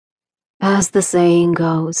As the saying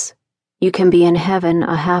goes, you can be in heaven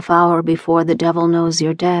a half hour before the devil knows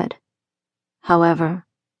you're dead. However,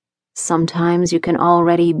 sometimes you can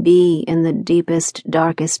already be in the deepest,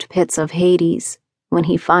 darkest pits of Hades when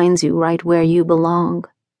he finds you right where you belong.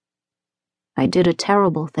 I did a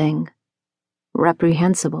terrible thing,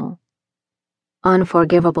 reprehensible,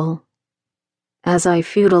 unforgivable. As I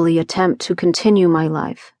futilely attempt to continue my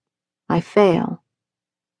life, I fail.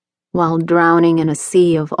 While drowning in a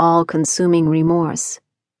sea of all-consuming remorse,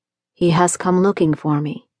 he has come looking for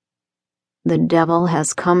me. The devil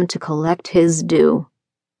has come to collect his due.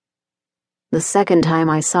 The second time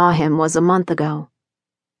I saw him was a month ago.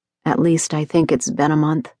 At least I think it's been a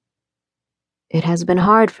month. It has been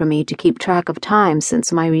hard for me to keep track of time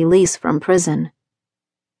since my release from prison.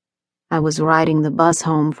 I was riding the bus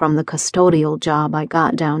home from the custodial job I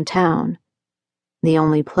got downtown, the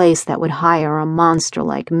only place that would hire a monster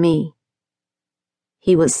like me.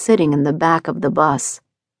 He was sitting in the back of the bus.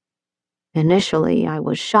 Initially, I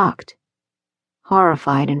was shocked.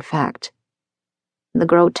 Horrified, in fact. The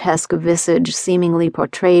grotesque visage seemingly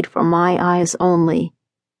portrayed for my eyes only,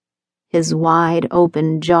 his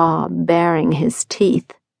wide-open jaw baring his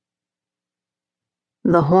teeth.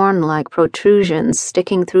 The horn-like protrusions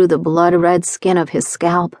sticking through the blood-red skin of his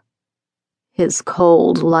scalp. His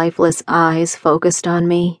cold, lifeless eyes focused on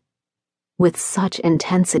me, with such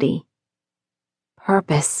intensity.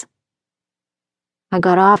 Purpose. I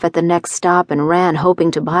got off at the next stop and ran,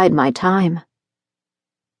 hoping to bide my time.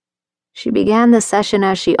 She began the session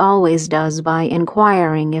as she always does by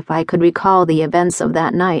inquiring if I could recall the events of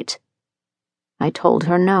that night. I told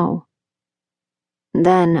her no.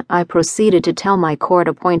 Then I proceeded to tell my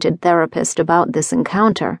court-appointed therapist about this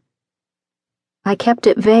encounter. I kept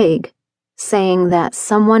it vague, saying that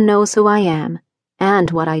someone knows who I am and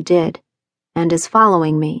what I did, and is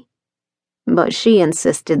following me. But she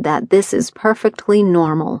insisted that this is perfectly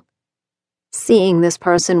normal. Seeing this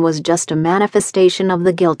person was just a manifestation of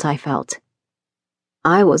the guilt I felt.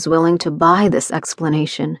 I was willing to buy this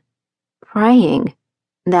explanation, praying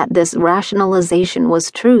that this rationalization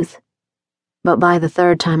was truth. But by the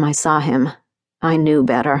third time I saw him, I knew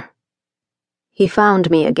better. He found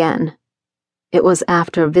me again. It was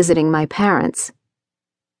after visiting my parents.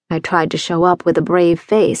 I tried to show up with a brave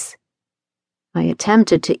face. I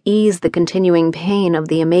attempted to ease the continuing pain of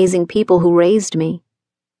the amazing people who raised me.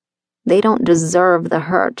 They don't deserve the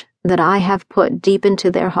hurt that I have put deep into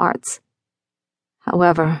their hearts.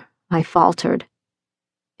 However, I faltered.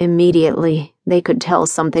 Immediately, they could tell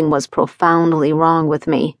something was profoundly wrong with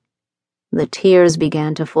me. The tears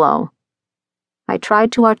began to flow. I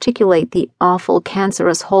tried to articulate the awful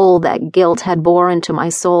cancerous hole that guilt had bored into my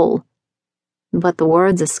soul, but the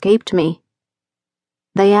words escaped me.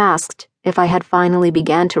 They asked if I had finally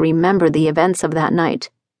began to remember the events of that night.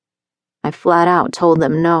 I flat out told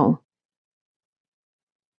them no.